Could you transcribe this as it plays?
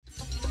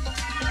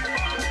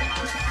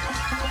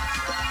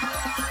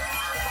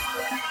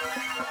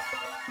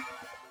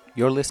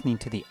You're listening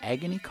to the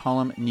Agony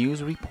Column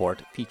News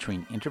Report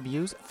featuring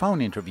interviews, phone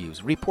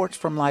interviews, reports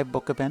from live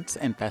book events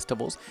and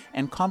festivals,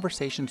 and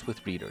conversations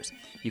with readers.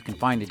 You can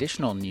find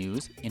additional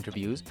news,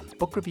 interviews,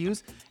 book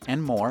reviews,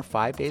 and more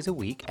 5 days a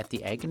week at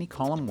the Agony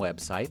Column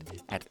website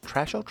at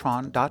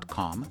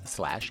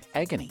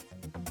trashotron.com/agony.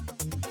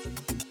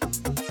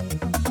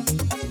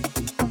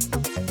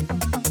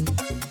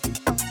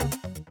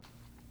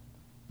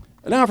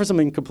 Now for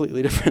something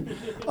completely different.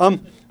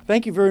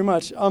 Thank you very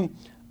much.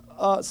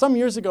 Some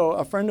years ago,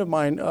 a friend of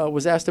mine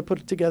was asked to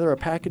put together a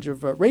package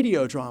of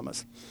radio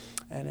dramas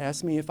and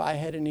asked me if I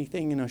had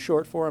anything in a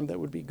short form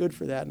that would be good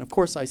for that. And of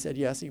course I said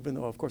yes, even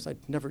though of course I'd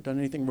never done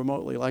anything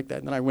remotely like that.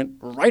 And then I went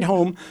right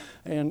home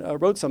and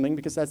wrote something,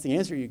 because that's the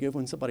answer you give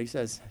when somebody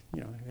says,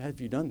 have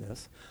you done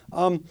this?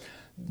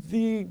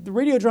 The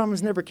radio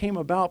dramas never came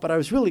about, but I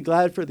was really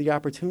glad for the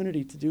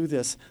opportunity to do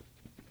this.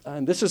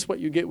 And this is what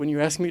you get when you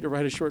ask me to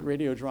write a short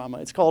radio drama.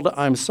 It's called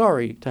I'm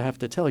Sorry to Have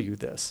to Tell You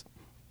This.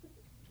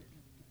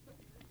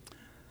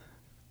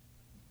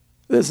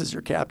 This is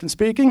your captain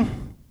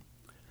speaking.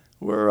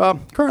 We're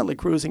currently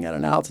cruising at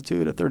an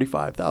altitude of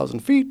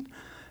 35,000 feet,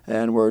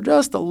 and we're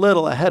just a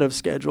little ahead of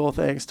schedule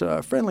thanks to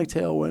a friendly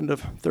tailwind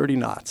of 30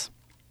 knots.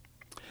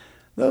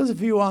 Those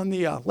of you on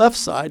the left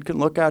side can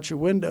look out your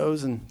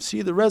windows and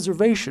see the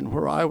reservation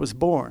where I was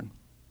born.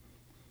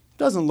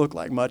 Doesn't look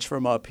like much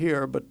from up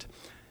here, but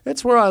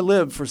it's where I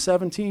lived for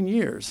 17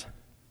 years.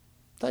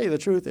 Tell you the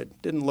truth,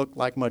 it didn't look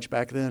like much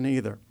back then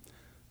either.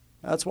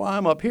 That's why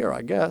I'm up here,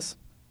 I guess.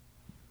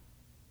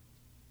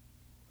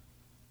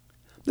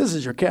 This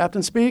is your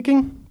captain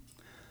speaking.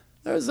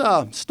 There's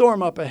a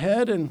storm up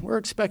ahead, and we're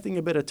expecting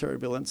a bit of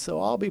turbulence, so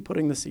I'll be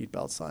putting the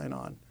seatbelt sign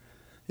on.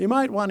 You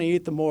might want to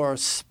eat the more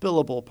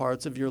spillable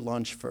parts of your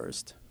lunch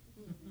first.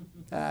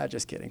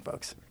 Just kidding,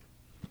 folks.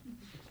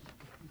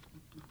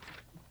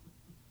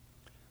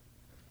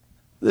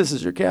 This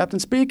is your captain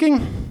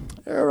speaking.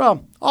 You're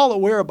all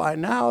aware by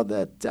now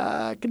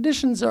that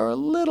conditions are a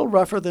little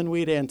rougher than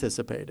we'd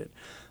anticipated,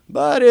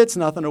 but it's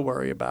nothing to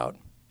worry about.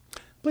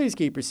 Please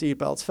keep your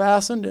seatbelts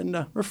fastened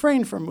and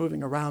refrain from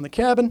moving around the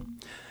cabin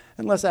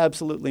unless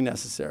absolutely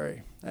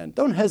necessary. And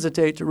don't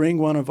hesitate to ring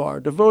one of our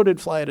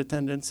devoted flight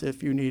attendants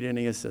if you need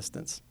any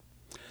assistance.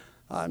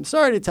 I'm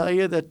sorry to tell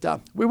you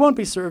that we won't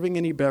be serving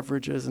any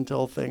beverages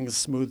until things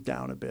smooth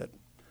down a bit.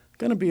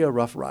 Gonna be a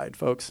rough ride,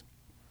 folks.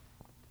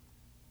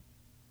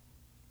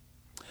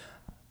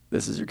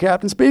 This is your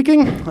captain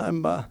speaking.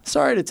 I'm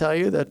sorry to tell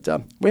you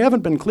that we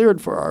haven't been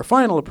cleared for our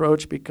final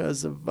approach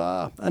because of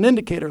an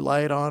indicator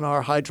light on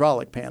our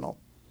hydraulic panel.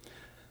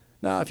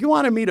 Now, if you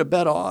wanted me to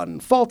bet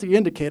on faulty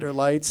indicator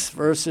lights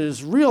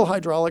versus real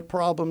hydraulic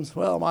problems,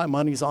 well, my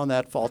money's on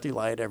that faulty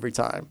light every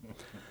time.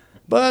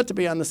 But to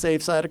be on the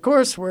safe side, of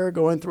course, we're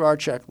going through our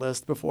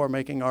checklist before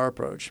making our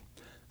approach.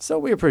 So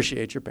we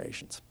appreciate your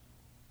patience.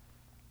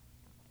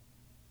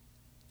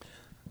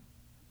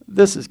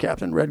 This is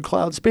Captain Red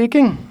Cloud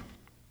speaking.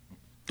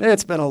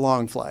 It's been a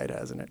long flight,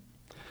 hasn't it?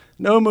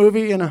 No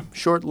movie and a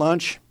short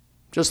lunch,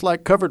 just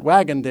like covered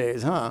wagon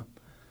days, huh?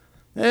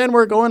 And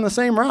we're going the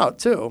same route,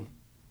 too.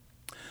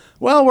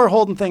 Well, we're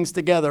holding things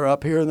together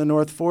up here in the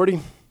North 40.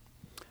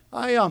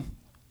 I'm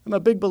a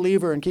big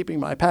believer in keeping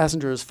my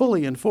passengers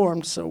fully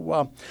informed,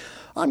 so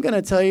I'm going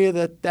to tell you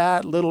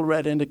that little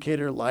red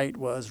indicator light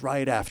was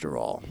right after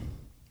all.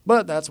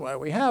 But that's why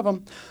we have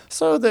them,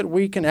 so that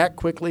we can act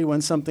quickly when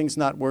something's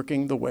not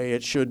working the way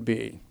it should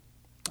be.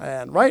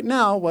 And right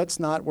now, what's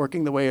not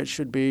working the way it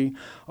should be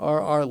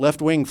are our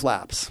left wing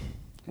flaps.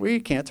 We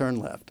can't turn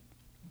left.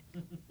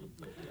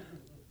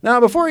 Now,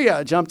 before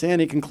you jump to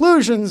any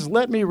conclusions,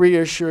 let me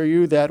reassure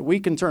you that we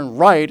can turn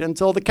right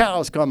until the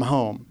cows come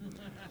home.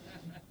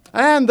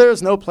 And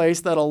there's no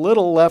place that a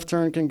little left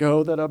turn can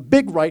go that a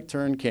big right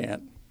turn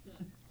can't.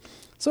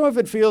 So if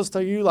it feels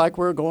to you like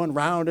we're going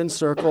round in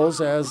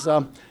circles as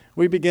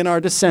we begin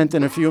our descent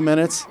in a few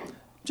minutes,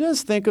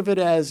 just think of it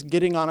as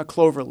getting on a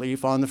clover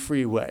leaf on the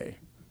freeway.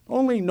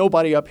 Only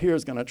nobody up here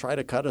is going to try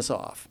to cut us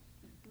off.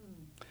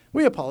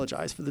 We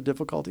apologize for the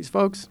difficulties,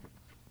 folks.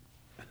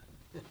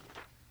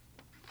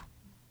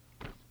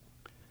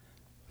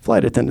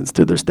 Flight attendants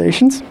to their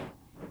stations.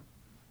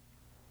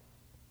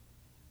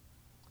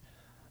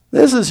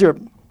 This is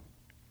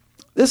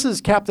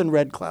Captain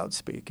Red Cloud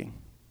speaking.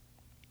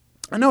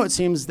 I know it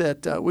seems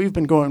that we've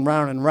been going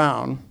round and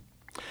round.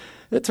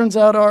 It turns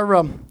out our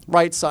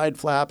right side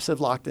flaps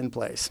have locked in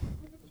place.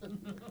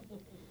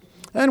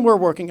 And we're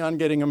working on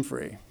getting them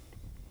free.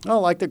 Oh,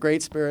 like the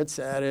Great Spirit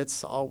said,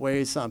 it's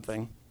always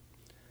something.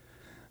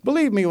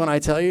 Believe me when I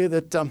tell you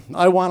that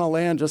I want to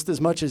land just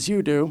as much as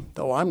you do,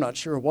 though I'm not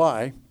sure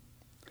why.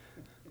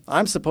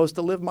 I'm supposed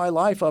to live my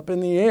life up in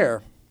the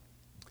air.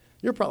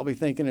 You're probably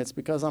thinking it's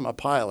because I'm a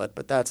pilot,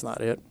 but that's not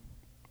it.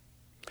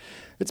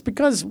 It's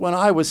because when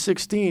I was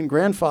 16,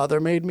 Grandfather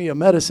made me a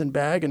medicine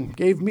bag and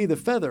gave me the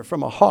feather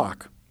from a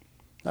hawk.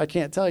 I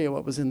can't tell you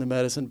what was in the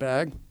medicine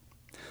bag.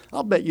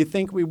 I'll bet you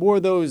think we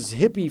wore those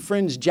hippie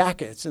fringe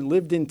jackets and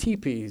lived in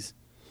teepees.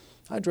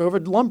 I drove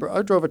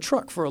a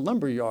truck for a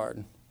lumber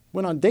yard,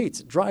 went on dates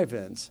at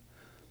drive-ins.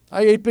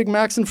 I ate Big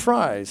Macs and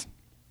fries.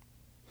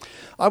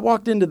 I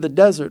walked into the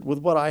desert with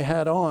what I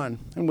had on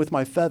and with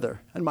my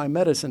feather and my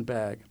medicine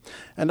bag,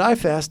 and I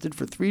fasted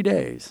for 3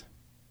 days.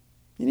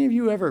 Any of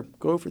you ever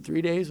go for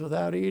 3 days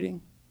without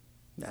eating?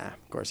 Nah,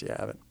 of course you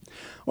haven't.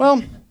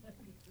 Well,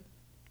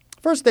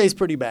 first day's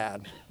pretty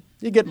bad.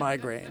 You get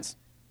migraines.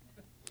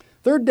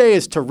 Third day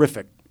is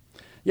terrific.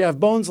 You have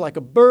bones like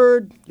a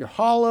bird, you're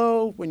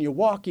hollow. When you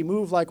walk, you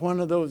move like one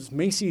of those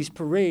Macy's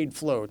parade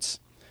floats.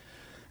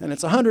 And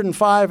it's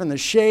 105 in the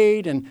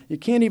shade, and you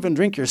can't even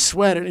drink your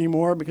sweat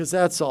anymore because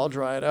that's all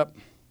dried up.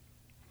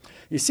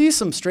 You see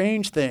some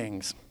strange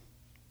things.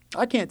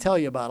 I can't tell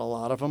you about a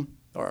lot of them,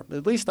 or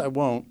at least I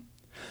won't.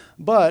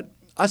 But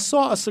I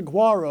saw a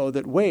saguaro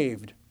that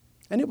waved,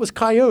 and it was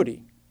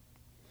Coyote.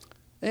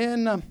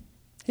 And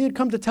he had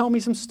come to tell me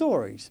some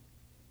stories.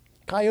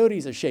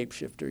 Coyote's a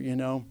shapeshifter, you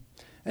know,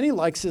 and he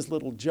likes his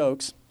little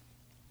jokes.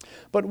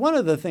 But one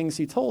of the things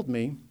he told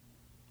me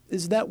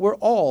is that we're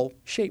all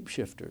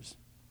shapeshifters.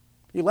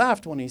 He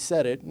laughed when he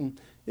said it, and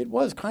it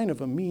was kind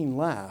of a mean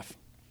laugh.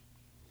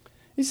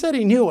 He said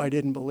he knew I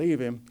didn't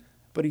believe him,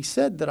 but he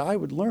said that I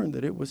would learn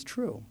that it was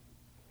true.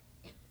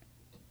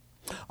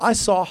 I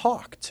saw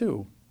Hawk,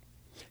 too.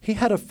 He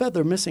had a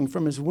feather missing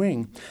from his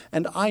wing,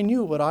 and I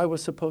knew what I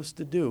was supposed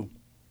to do.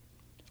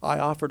 I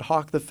offered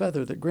Hawk the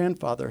feather that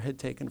Grandfather had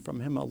taken from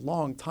him a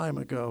long time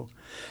ago,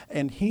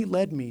 and he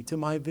led me to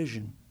my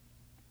vision.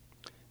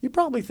 You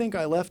probably think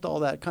I left all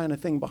that kind of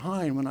thing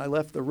behind when I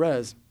left the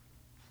res.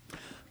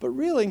 But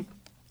really,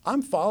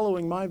 I'm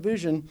following my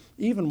vision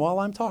even while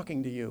I'm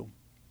talking to you.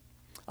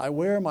 I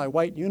wear my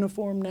white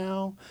uniform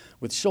now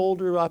with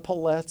shoulder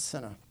epaulettes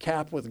and a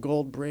cap with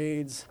gold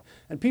braids.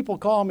 And people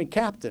call me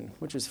Captain,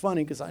 which is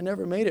funny because I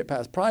never made it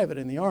past private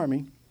in the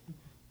Army.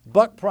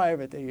 Buck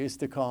Private, they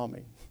used to call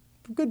me.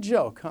 Good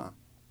joke, huh?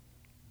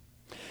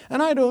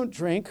 And I don't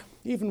drink,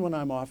 even when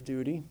I'm off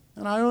duty.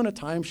 And I own a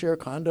timeshare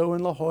condo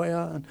in La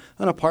Jolla and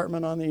an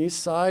apartment on the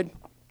east side.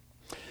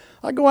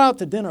 I go out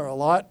to dinner a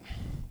lot.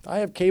 I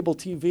have cable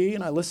TV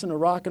and I listen to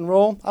rock and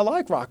roll. I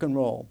like rock and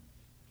roll.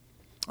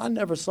 I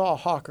never saw a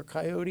hawk or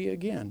coyote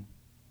again.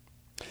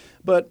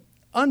 But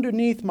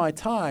underneath my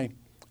tie,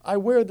 I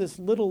wear this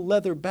little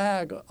leather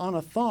bag on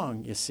a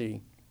thong, you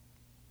see.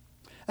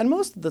 And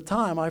most of the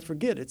time I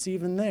forget it's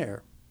even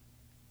there.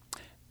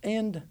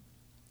 And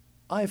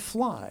I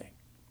fly.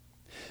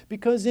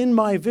 Because in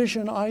my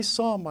vision I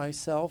saw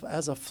myself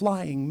as a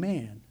flying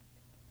man.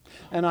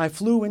 And I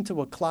flew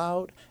into a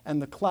cloud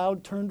and the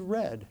cloud turned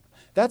red.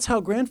 That's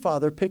how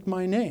Grandfather picked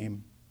my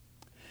name.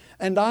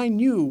 And I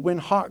knew when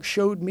Hawk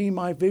showed me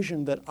my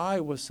vision that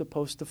I was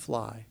supposed to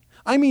fly.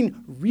 I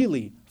mean,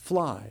 really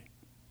fly.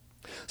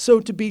 So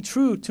to be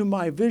true to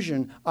my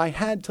vision, I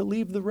had to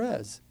leave the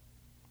res.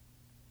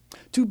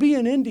 To be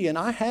an Indian,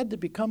 I had to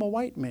become a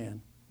white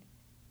man.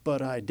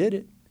 But I did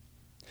it.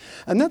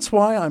 And that's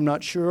why I'm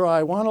not sure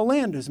I want to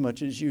land as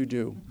much as you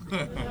do.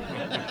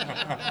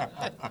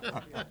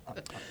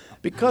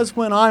 Because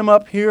when I'm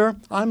up here,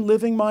 I'm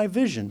living my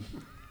vision.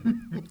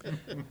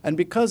 And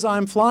because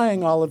I'm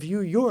flying all of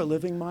you, you're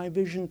living my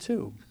vision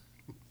too.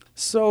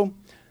 So,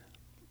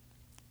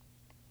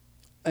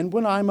 and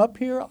when I'm up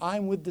here,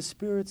 I'm with the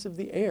spirits of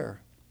the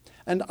air.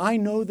 And I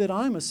know that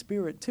I'm a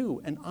spirit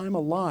too, and I'm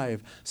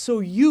alive.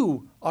 So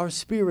you are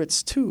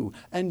spirits too,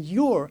 and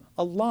you're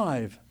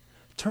alive,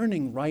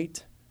 turning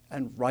right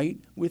and right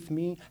with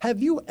me.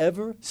 Have you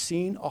ever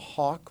seen a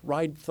hawk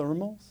ride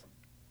thermals?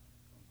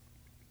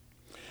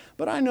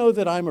 But I know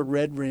that I'm a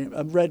red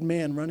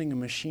man running a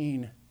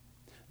machine.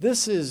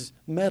 This is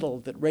metal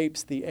that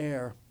rapes the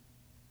air.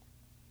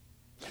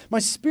 My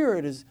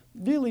spirit is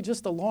really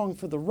just along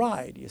for the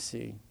ride, you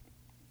see.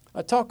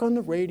 I talk on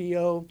the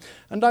radio,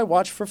 and I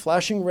watch for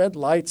flashing red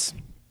lights.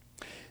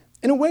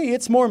 In a way,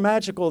 it's more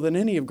magical than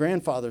any of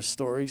Grandfather's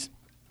stories.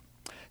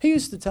 He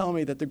used to tell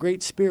me that the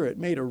Great Spirit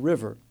made a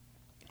river,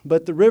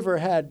 but the river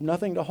had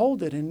nothing to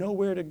hold it and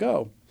nowhere to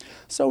go.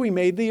 So he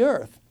made the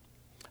earth.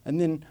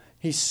 And then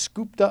he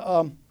scooped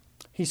up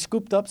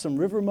some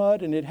river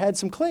mud, and it had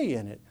some clay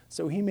in it.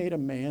 So he made a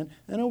man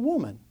and a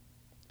woman.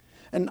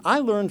 And I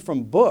learned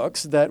from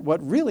books that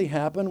what really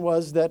happened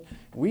was that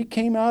we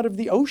came out of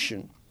the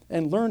ocean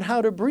and learned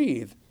how to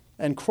breathe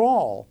and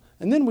crawl.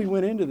 And then we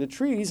went into the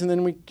trees, and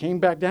then we came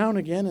back down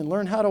again and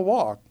learned how to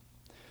walk.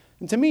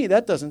 And to me,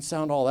 that doesn't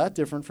sound all that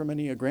different from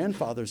any of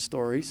Grandfather's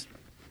stories.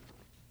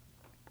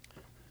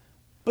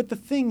 But the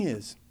thing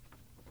is,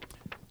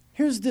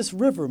 here's this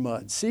river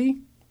mud,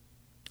 see?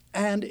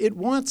 And it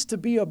wants to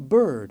be a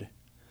bird,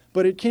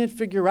 but it can't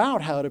figure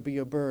out how to be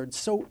a bird.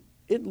 So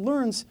it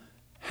learns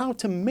how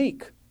to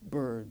make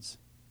birds.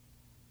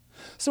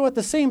 So at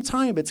the same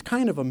time, it's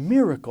kind of a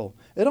miracle.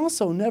 It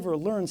also never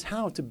learns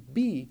how to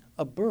be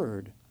a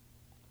bird.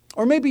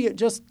 Or maybe it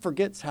just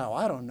forgets how,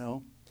 I don't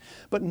know.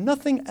 But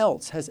nothing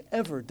else has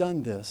ever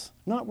done this,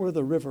 not where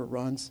the river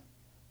runs.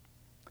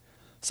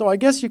 So I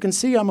guess you can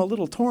see I'm a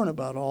little torn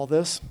about all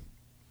this.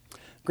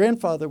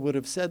 Grandfather would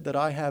have said that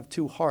I have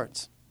two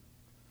hearts.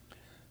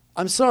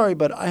 I'm sorry,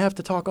 but I have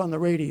to talk on the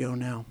radio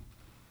now.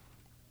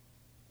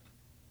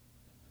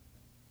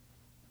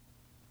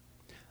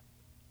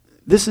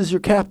 This is your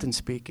captain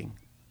speaking.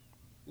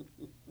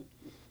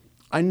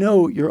 I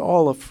know you're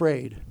all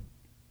afraid.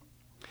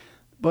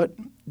 But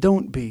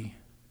don't be.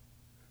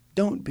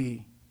 Don't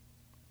be.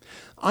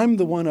 I'm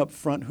the one up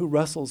front who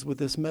wrestles with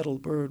this metal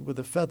bird with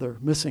a feather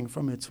missing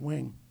from its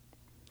wing.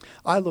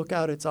 I look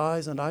out its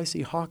eyes and I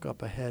see Hawk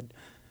up ahead,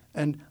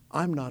 and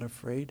I'm not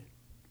afraid.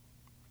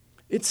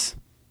 It's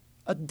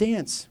a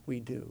dance we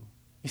do.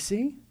 You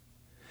see?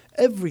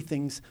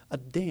 Everything's a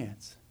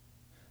dance.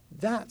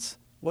 That's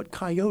what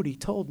Coyote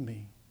told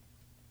me.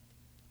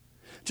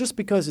 Just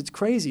because it's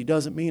crazy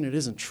doesn't mean it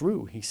isn't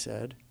true, he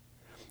said.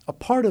 A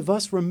part of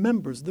us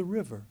remembers the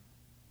river.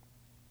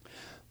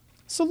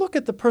 So look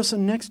at the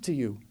person next to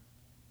you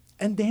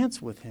and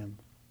dance with him.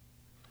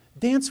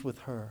 Dance with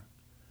her.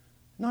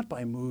 Not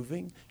by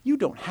moving. You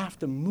don't have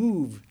to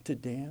move to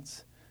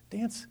dance.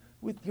 Dance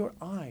with your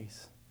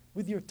eyes,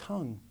 with your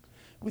tongue,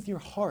 with your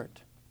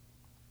heart.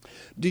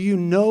 Do you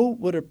know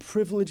what a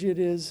privilege it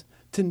is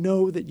to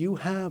know that you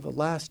have a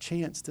last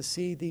chance to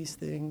see these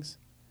things?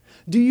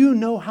 Do you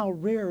know how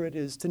rare it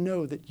is to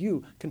know that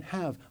you can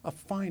have a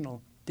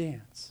final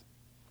dance?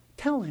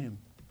 Tell him.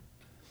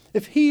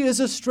 If he is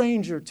a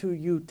stranger to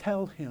you,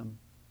 tell him.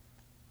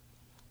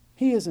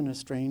 He isn't a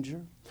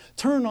stranger.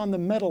 Turn on the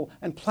metal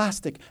and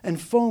plastic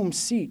and foam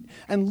seat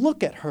and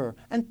look at her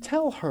and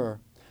tell her.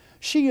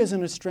 She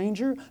isn't a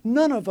stranger.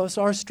 None of us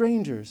are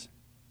strangers.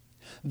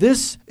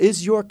 This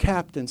is your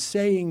captain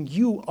saying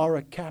you are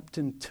a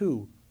captain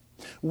too.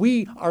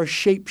 We are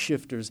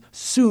shapeshifters,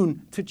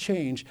 soon to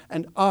change,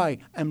 and I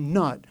am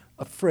not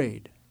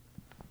afraid.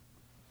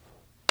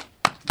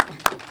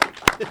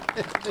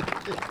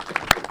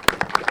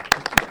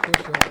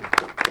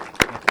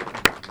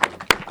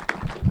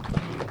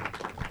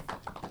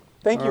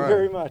 Thank you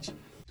very much.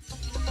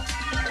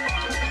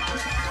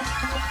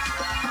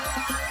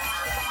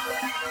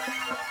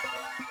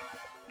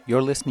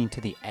 You're listening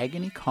to the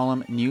Agony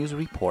Column News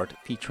Report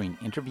featuring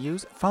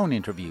interviews, phone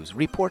interviews,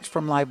 reports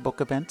from live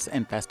book events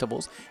and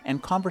festivals,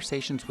 and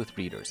conversations with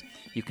readers.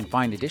 You can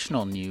find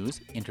additional news,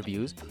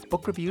 interviews,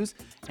 book reviews,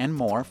 and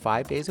more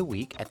 5 days a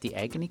week at the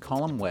Agony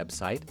Column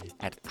website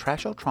at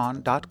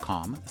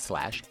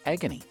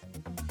trashotron.com/agony.